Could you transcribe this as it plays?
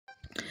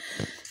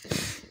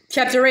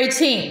Chapter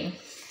 18.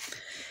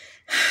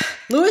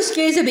 Louis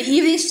gazed at the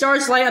evening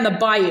star's light on the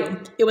bayou.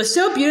 It was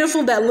so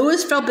beautiful that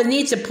Louis felt the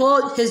need to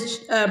pull out his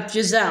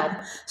Giselle.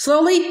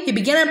 Slowly, he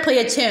began to play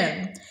a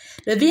tune.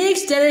 Naveen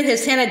extended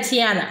his hand at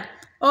Tiana.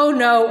 "Oh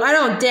no, I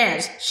don't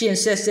dance," she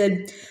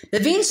insisted.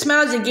 Naveen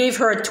smiled and gave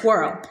her a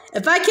twirl.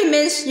 "If I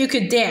convinced you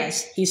could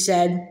dance," he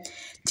said.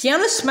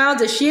 Tiana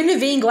smiled as she and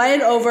Naveen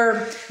glided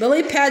over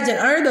lily pads and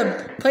under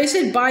the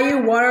placid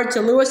bayou water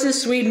to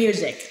Louis's sweet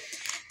music.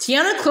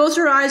 Tiana closed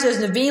her eyes as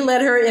Naveen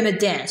led her in a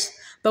dance,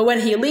 but when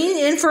he leaned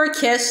in for a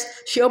kiss,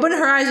 she opened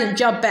her eyes and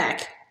jumped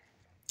back.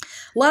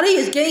 "Lottie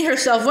is getting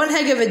herself one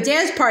heck of a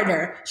dance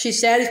partner," she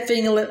said,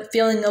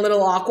 feeling a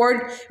little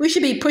awkward. "We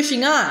should be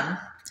pushing on."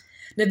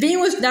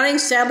 Naveen was nodding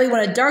sadly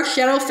when a dark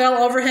shadow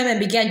fell over him and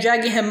began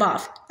dragging him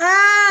off.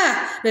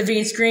 "Ah!"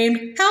 Naveen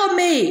screamed. "Help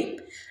me!"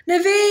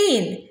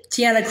 "Naveen!"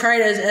 Tiana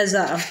cried as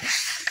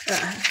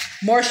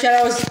more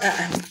shadows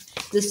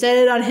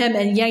descended on him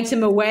and yanked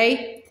him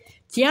away.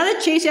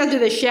 Tiana chased after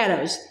the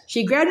shadows.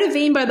 She grabbed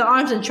Naveen by the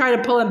arms and tried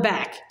to pull him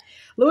back.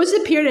 Louis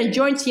appeared and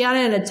joined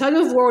Tiana in a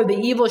tug-of-war with the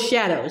evil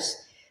shadows.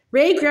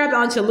 Ray grabbed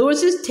onto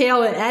Louis's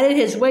tail and added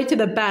his weight to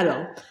the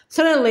battle.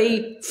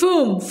 Suddenly,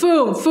 foom,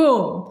 foom,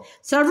 foom.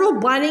 Several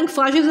blinding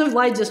flashes of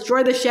light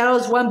destroyed the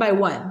shadows one by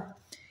one.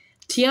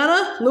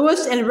 Tiana,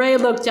 Louis, and Ray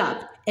looked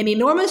up. An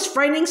enormous,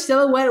 frightening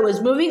silhouette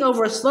was moving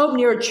over a slope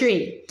near a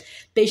tree.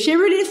 They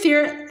shivered in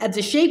fear as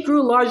the shape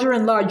grew larger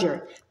and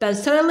larger. Then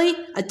suddenly,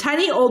 a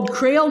tiny old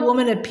Creole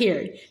woman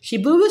appeared. She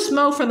blew the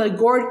smoke from the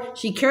gourd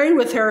she carried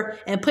with her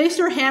and placed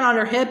her hand on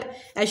her hip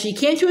as she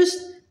came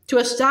to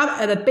a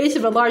stop at the base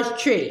of a large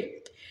tree.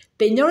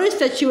 They noticed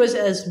that she was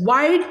as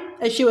wide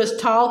as she was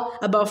tall,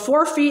 about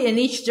 4 feet in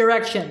each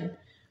direction.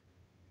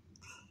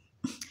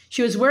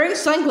 She was wearing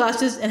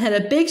sunglasses and had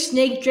a big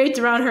snake draped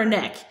around her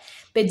neck.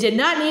 They did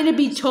not need to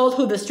be told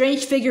who the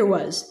strange figure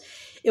was.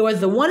 It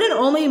was the one and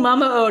only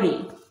Mama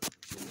Odie.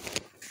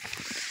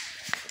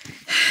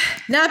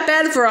 "Not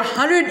bad for a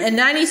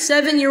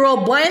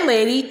 197-year-old blind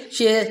lady,"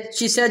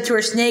 she said to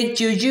her snake,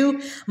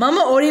 Juju.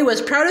 Mama Odie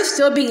was proud of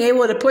still being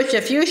able to push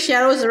a few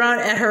shadows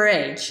around at her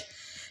age.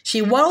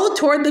 She waddled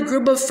toward the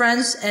group of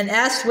friends and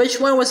asked which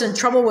one was in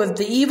trouble with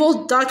the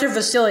evil Dr.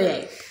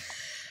 Vasilier.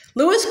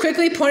 Louis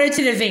quickly pointed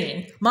to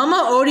Naveen.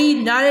 Mama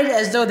Odie nodded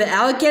as though the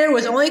alligator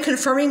was only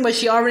confirming what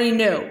she already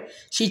knew.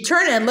 She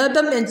turned and led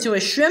them into a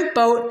shrimp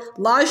boat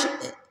lodged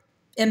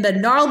in the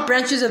gnarled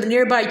branches of a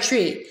nearby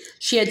tree.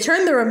 She had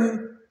turned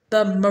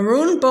the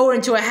maroon boat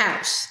into a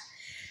house.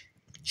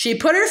 She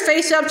put her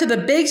face up to the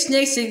big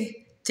snakes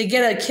to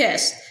get a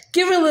kiss.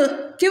 Give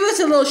us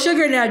a little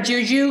sugar now,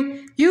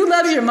 Juju. You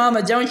love your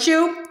mama, don't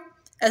you?"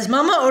 As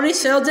Mama Odie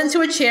settled into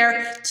a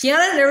chair,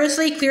 Tiana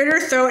nervously cleared her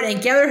throat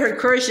and gathered her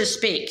courage to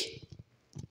speak.